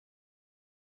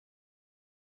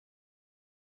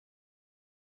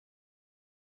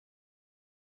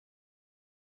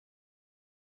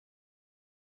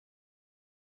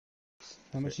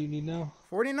How much do you need now?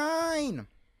 49!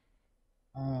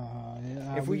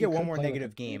 Yeah, If we get one more play like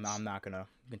negative a game, bitch. I'm not gonna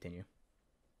continue.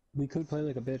 We could play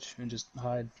like a bitch and just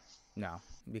hide. No,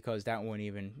 because that wouldn't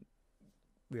even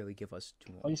really give us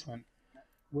too much. Placement.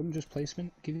 Wouldn't just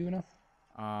placement give you enough?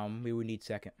 We would need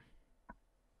second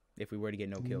if we were to get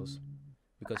no kills,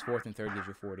 because fourth and third gives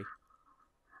you 40.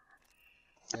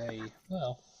 Hey,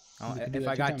 well. We could do If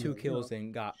that I two got times 2 in a row. kills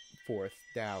and got fourth,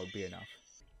 that would be enough.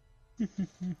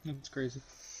 That's crazy.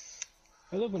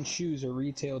 I love when shoes are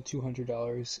retailed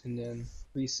 $200 and then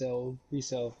resell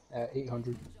at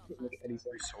 800. Like Eddie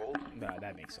said. Resold?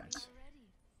 That makes sense.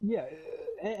 Yeah,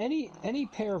 any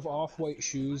pair of off-white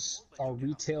shoes are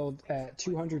retailed at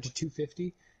 200 to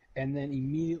 250, and then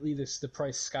immediately the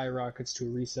price skyrockets to a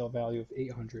resale value of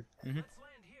 800.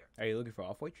 Are you looking for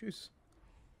off-white shoes?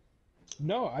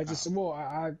 No, I just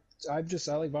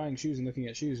I like buying shoes and looking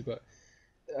at shoes, but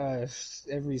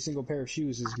every single pair of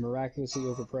shoes is miraculously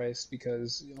overpriced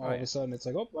because all of a sudden it's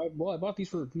like, oh, I bought these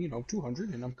for 200,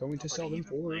 and I'm going to sell them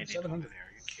for 700. Are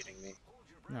you kidding me?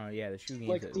 No, yeah, the shoe games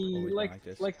Like have the always been like like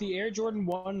this. like the Air Jordan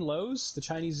 1 lows, the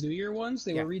Chinese New Year ones,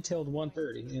 they Yeah. were retailed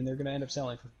 130, and they're going to end up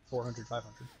selling for 400,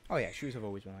 500. Oh yeah, shoes have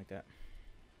always been like that.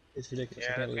 It's ridiculous.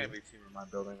 Yeah, I that's can't gonna believe be a team in my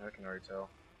building. I can already tell.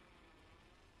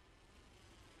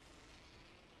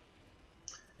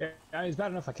 it. Yeah, it's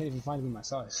bad enough I can't even find them in my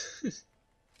size.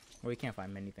 Well, you can't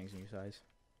find many things in your size.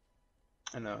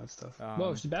 I know, it's tough. Um,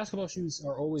 Well, basketball shoes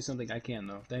are always something I can,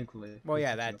 though, thankfully. Well,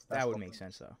 yeah, With that would basketball make shoes.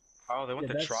 sense though. Oh, they went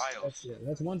Yeah, to trials.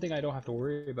 that's one thing I don't have to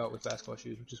worry about with basketball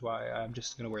shoes, which is why I'm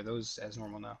just going to wear those as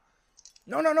normal now.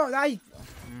 No, I.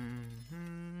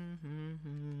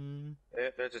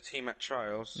 There's a team at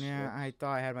trials. Yeah, I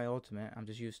thought I had my ultimate. I'm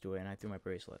just used to it, and I threw my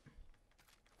bracelet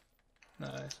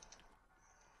Nice.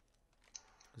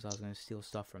 because I was gonna steal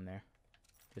stuff from there,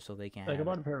 just so they can't. Like I have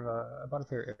bought it. a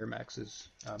pair of Air Maxes,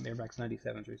 Air Max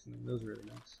 97s recently. Those are really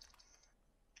nice.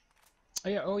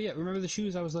 Oh yeah. Remember the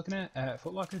shoes I was looking at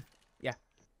Foot Locker? Yeah.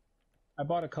 I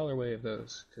bought a colorway of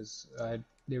those because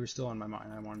they were still on my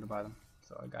mind. I wanted to buy them,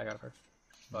 so I got a pair.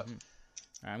 But Alright,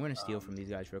 I'm gonna steal from these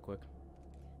guys real quick.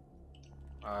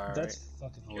 Alright. that's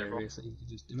fucking hilarious that you could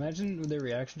just imagine their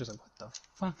reaction, just like what the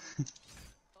fuck.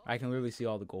 I can literally see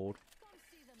all the gold.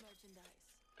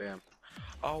 Damn.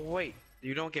 Oh wait,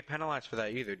 you don't get penalized for that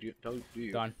either, do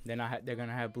you? Done. They're not. They're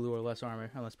gonna have blue or less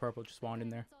armor unless purple just spawned in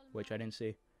there, which I didn't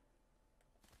see.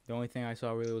 The only thing I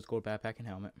saw really was gold backpack and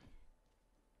helmet.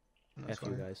 That's F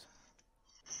you fine. guys.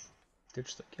 They're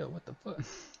just like, yo, what the fuck?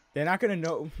 They're not gonna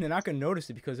know. They're not gonna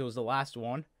notice it because it was the last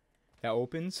one that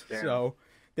opens. Damn. So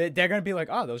they're gonna be like,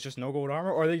 oh, there was just no gold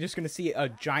armor, or they're just gonna see a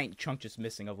giant chunk just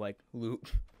missing of like loot.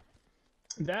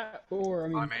 That or I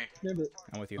mean, I remember?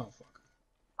 I'm with you. Oh fuck.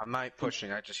 I'm not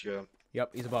pushing, I just hear them.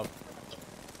 Yep, he's above.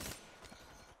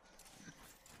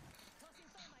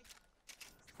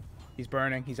 He's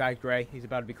burning. He's ice gray. He's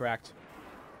about to be cracked.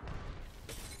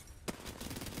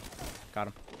 Got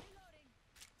him.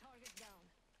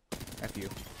 F you.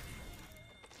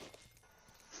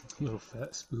 Little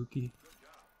fat spooky.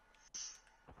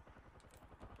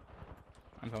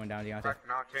 I'm coming down, Deontay. Crack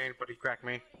Octane, but he cracked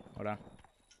me. Hold on.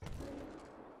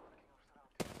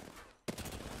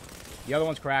 The other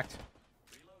one's cracked.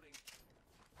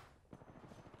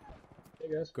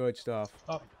 Hey guys. Good stuff.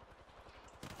 Stop.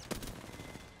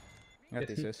 Got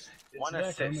the assist. One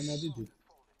It's back, assist. Roman, I did you.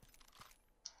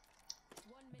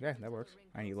 Yeah, that works.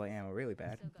 I need light ammo really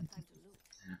bad.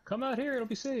 Come out here, it'll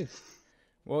be safe.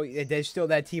 Well, there's still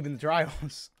that team in the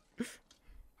trials.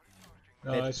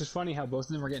 It's just funny how both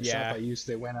of them were getting Yeah. shot by you,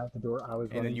 so they went out the door. I was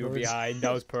And then running you were towards. behind.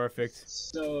 That was perfect.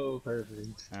 So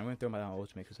perfect. I'm gonna throw my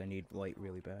ultimate because I need light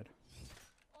really bad.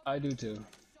 I do too.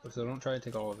 So don't try to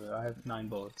take all of it. I have 9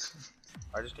 bullets.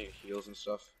 I just need heals and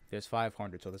stuff. There's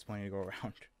 500, so there's plenty to go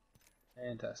around.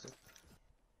 Fantastic.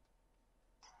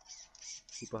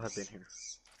 People have been here.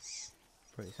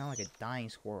 Bro, you sound like a dying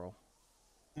squirrel.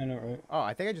 I know, right? Oh,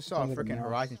 I think I just saw a Sounds like a freaking mouse.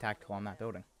 Horizon Tactical on that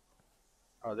building.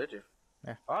 Oh, did you?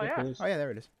 Yeah. Oh, yeah. Please. Oh yeah,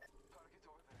 there it is.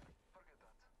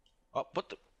 Oh, what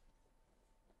the?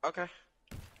 Okay.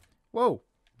 Whoa!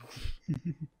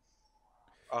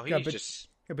 Oh, Yeah, he's but- just...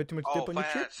 A bit too much Oh, dip on your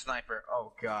fat chip. sniper.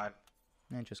 Oh, God.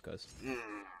 Man, just cause.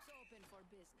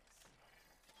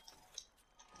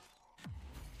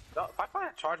 No, if I find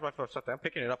a charge rifle or something, I'm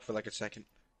picking it up for like a second.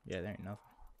 Yeah, there ain't nothing.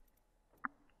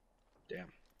 Damn.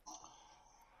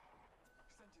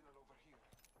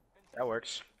 That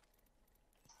works.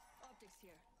 Optics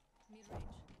here. Mid-range.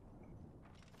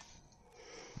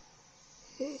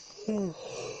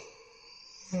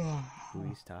 Ooh,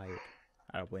 he's tired.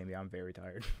 I don't blame you. I'm very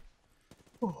tired.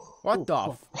 What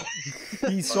the?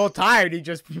 He's so tired. He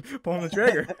just pulling the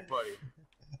trigger.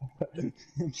 Buddy.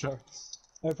 I'm sorry.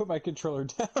 I put my controller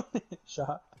down.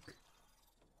 Shot.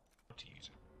 To use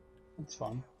it. It's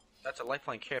fun. That's a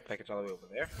lifeline care package all the way over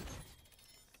there.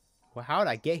 Well, how did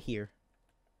I get here?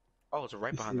 Oh, it's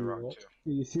right behind the rock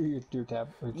too. You threw your tab.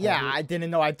 Or Yeah, tablet. I didn't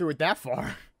know I threw it that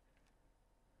far.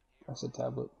 I said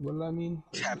tablet. What did I mean?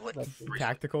 Tablet.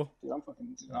 Tactical. Dude, I'm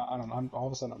fucking. I don't know. All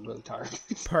of a sudden, I'm really tired.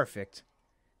 Perfect.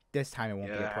 This time it won't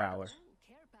be a Yeah. prowler.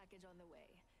 Care package on the way.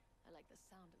 I like the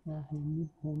sound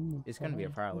of that. It's gonna be a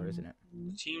prowler, isn't it?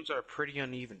 The teams are pretty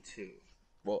uneven too.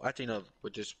 Well, actually no,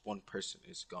 but just one person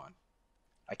is gone.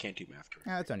 I can't do math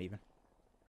correctly. Yeah, it's uneven.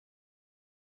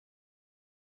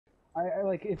 I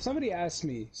like if somebody asks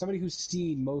me, somebody who's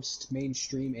seen most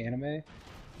mainstream anime,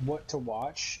 what to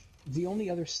watch. The only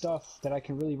other stuff that I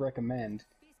can really recommend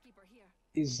Peacekeeper here.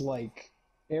 is like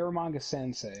Eromanga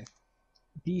Sensei,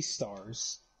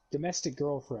 Beastars, Domestic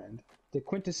Girlfriend, The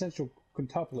Quintessential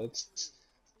Quintuplets,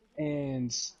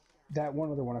 and that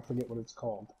one other one, I forget what it's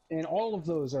called. And all of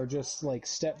those are just like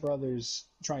stepbrothers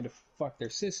trying to fuck their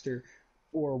sister,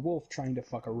 or a wolf trying to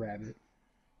fuck a rabbit.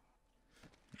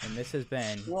 And this has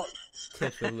been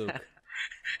Tips with Luke.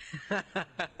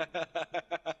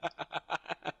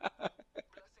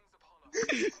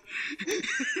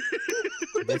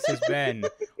 This has been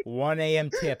 1 a.m.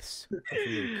 Tips with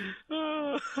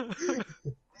Luke.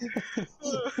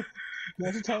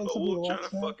 Imagine telling somebody to Wolf watch trying to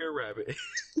that. fuck a rabbit.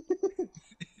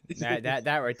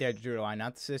 That right there drew the line.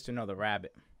 Not the sister, no, the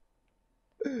rabbit.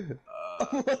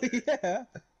 Yeah.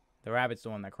 The rabbit's the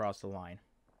one that crossed the line.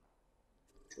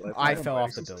 I fell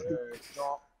off the building.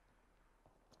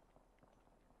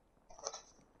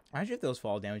 Imagine if those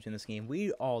fall damage in this game.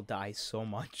 We all die so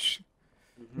much.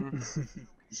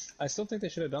 I still think they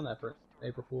should have done that for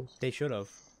April Fools. They should have.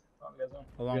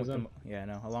 Along with the them.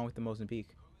 along with the Mozambique.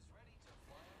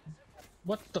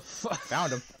 What the fuck?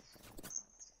 Found him.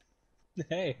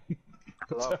 Hey.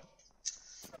 Hello.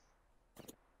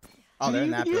 Oh, they're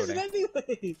in that You can use building. it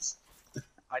anyways.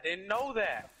 I didn't know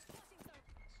that.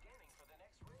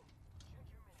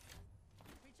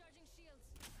 Recharging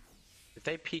shields. If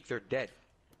they peek, they're dead.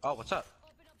 Oh, what's up?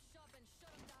 Open up shop and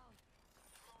shut them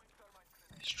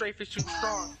down. Strafe is too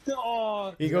strong.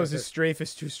 Oh, He goes, his strafe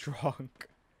is too strong.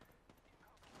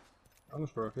 I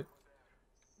almost broke it.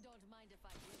 Don't mind if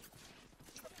I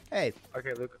do. Hey.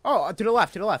 Okay, Luke. Oh, to the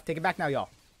left, to the left. Take it back now, y'all.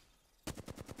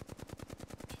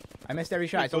 I missed every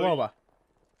shot. It's a Loba.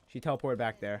 She teleported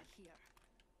back there.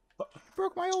 Here.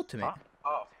 Broke my ultimate. Huh?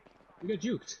 Oh, You got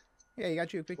juked. Yeah, you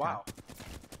got you big wow. time.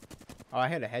 Oh, I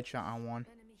hit a headshot on one.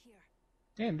 Enemy here.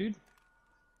 Damn, dude.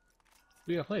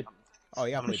 We got played. Oh,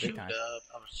 yeah, I I'm gonna played big shoot time. up.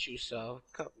 I'm gonna shoot up.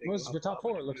 What's your top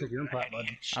four? It looks like you're in plat, bud.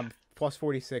 I'm plus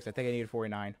 46. I think I needed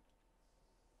 49.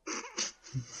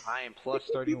 I am plus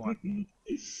 31.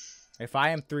 If I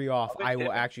am 3 off, I'll I make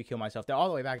will that. actually kill myself. They're all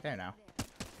the way back there now.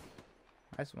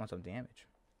 I just want some damage.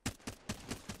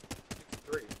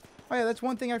 3. Oh, yeah, that's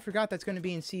one thing I forgot that's going to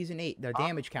be in Season 8. The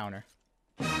damage counter.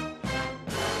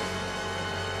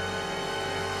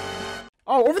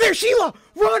 Oh, over there, Sheila!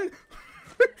 Run!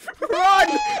 Run!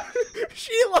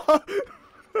 Sheila!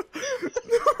 Run!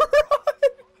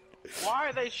 Why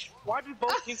are they? Why do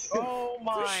both teams? Oh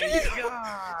my Sheila!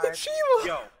 god!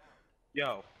 Sheila!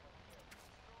 Yo.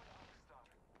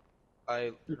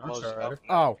 I Dude, I'm was sorry. up.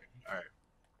 Oh, Alright.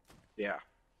 Yeah.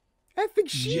 effing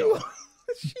Sheila!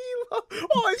 Sheila!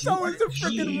 All I saw was the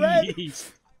freaking red!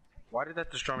 Why did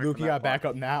that destroy me? Luke, from you that got back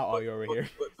far? up now. Oh, you're over here.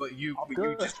 But you, I'm but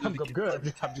good. you just I'm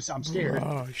good. I'm scared.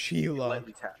 Oh, Sheila.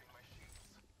 lightly tap.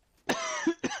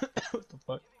 What the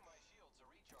fuck?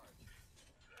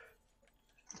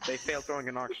 They failed throwing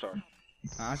an arc star.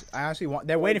 I honestly want.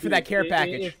 They're waiting for that care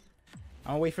package. If,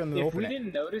 I'm gonna wait for them to if open we it.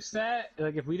 didn't notice that,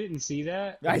 like if we didn't see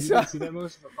that, I if we saw- didn't see that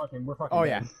most, we're fucking. Oh,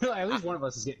 dead. At least one of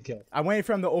us is getting killed. I'm waiting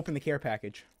for them to open the care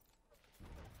package.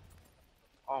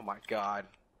 Oh my god.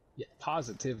 Yeah,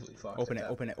 positively fucked. Open it, at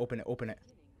that. open it, open it, open it.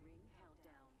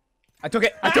 I took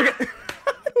it! I took it!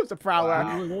 It was a prowler.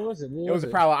 What was it? What It was a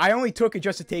prowler. I only took it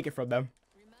just to take it from them.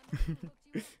 Remember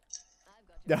I hooked you?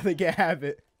 I've got Now they can't have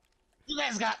it. You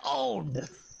guys got owned.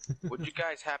 Would you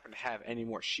guys happen to have any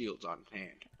more shields on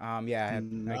hand? Yeah, I have,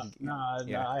 Nah,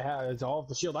 yeah. I have. It's all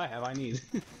the shield I have. I need.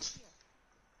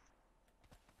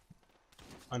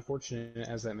 Unfortunate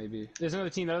as that may be. There's another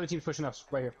team. The other team's pushing us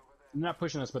right here. They're not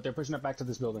pushing us, but they're pushing up back to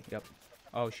this building. Yep.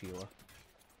 Oh, Sheila.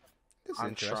 This is I'm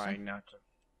interesting. trying not to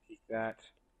peek that.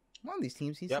 One of these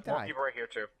teams needs Yep, to more die. people right here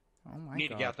too. Oh my We need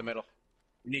to god. get out the middle.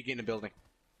 We need to get in the building.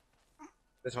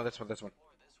 This one, this one, this one.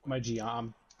 My G,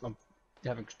 I'm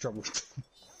having trouble with it.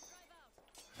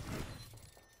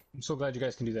 I'm so glad you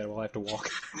guys can do that while I have to walk.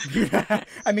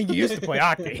 I mean, you used to play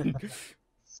Octane.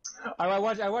 I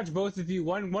watch both of you.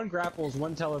 One grapples,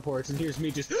 one teleports, and here's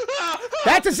me just.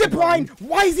 That's a zip line.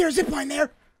 Why is there a zip line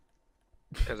there?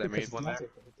 Because I made one there.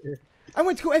 I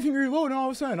went to go effing reload, and all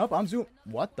of a sudden, up I'm zoom.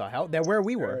 What the hell? They're where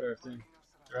we were.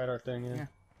 Right, our thing. Yeah.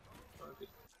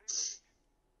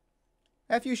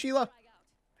 F you, Sheila.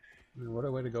 What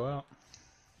a way to go out.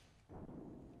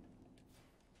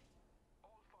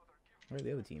 Where are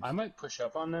the other teams? I might push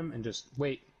up on them and just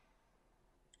wait.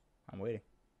 I'm waiting.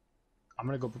 I'm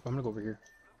gonna go over here.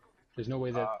 There's no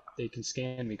way that they can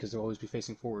scan me because they'll always be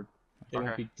facing forward. They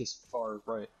won't be this far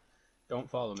right. Don't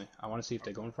follow me. I want to see if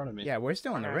they go in front of me. Yeah, we're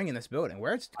still in the ring in this building.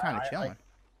 We're kind of chilling.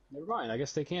 Never mind. I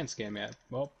guess they can scan me.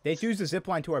 Well, they used the zip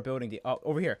line to our building. Oh,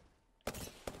 over here.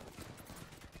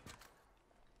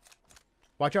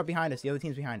 Watch out behind us. The other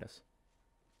team's behind us.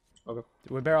 Okay.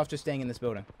 We're better off just staying in this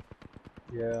building.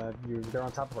 Yeah, they're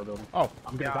on top of our building. Oh,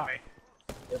 I'm gonna die.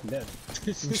 Yep, I'm dead.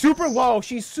 Super low.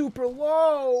 She's super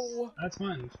low. That's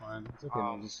fine. It's fine. It's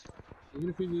okay. Even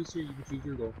if we lose here, you can achieve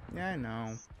your goal. Yeah, I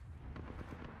know.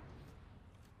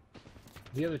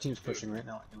 The other team's pushing right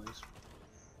now, anyways.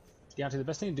 Deontay, the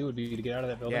best thing to do would be to get out of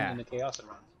that building in the chaos and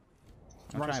run.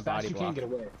 Run as fast as you can, get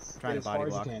away. Get as far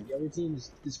as you can. The other team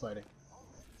is fighting.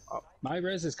 My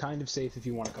res is kind of safe if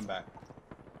you want to come back.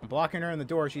 I'm blocking her in the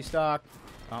door. She's stuck.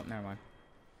 Oh, never mind.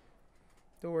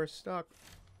 Door's stuck.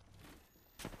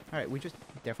 Alright,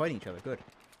 they're fighting each other. Good.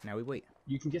 Now we wait.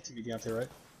 You can get to me, Deontay, right?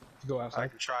 To go outside. I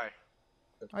can try.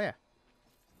 Oh, yeah.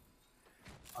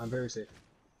 I'm very safe.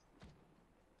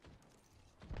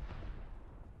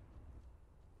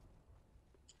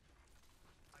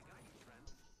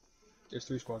 There's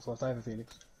 3 squads left. I have a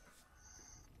Phoenix.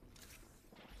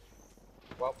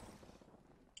 Well.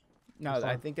 No,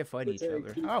 I think they're fighting each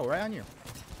other. Oh, right on you.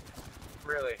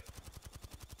 Really?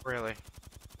 Really?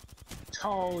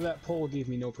 Oh, that pole gave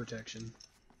me no protection.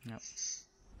 Yep.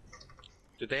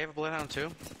 Did they have a Bloodhound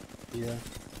too? Yeah.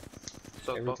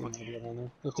 So Every team had a Bloodhound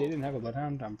there. If they didn't have a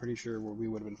Bloodhound, I'm pretty sure we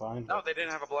would have been fine. No, they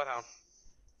didn't have a Bloodhound.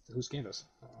 Who scanned us?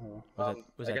 I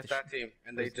guess that team,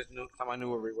 and they just knew. Someone knew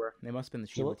where we were. They must have been the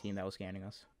Sheila team that was scanning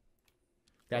us.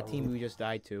 That team we just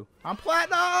died to. I'm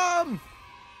platinum.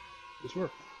 This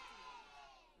worked.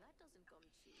 That doesn't come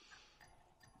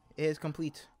cheap. It is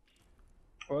complete.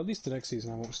 Or at least the next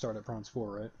season I won't start at Bronze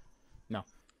 4, right? No.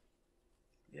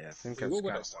 Yeah, I think What that's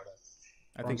would I kind start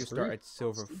at? I think you Bronze start 3? at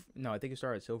silver. No, I think you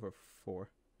start at silver 4,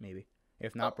 maybe.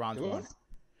 If not bronze do I? 1.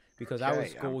 Because I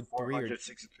was gold 3 or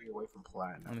 463 away from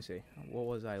platinum. let me see. What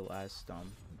was I last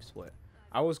split?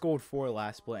 I was gold 4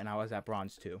 last split and I was at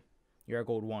bronze 2. You're at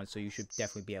gold 1, so you should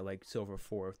definitely be at like silver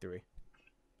 4 or 3.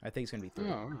 I think it's gonna be 3.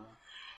 Oh,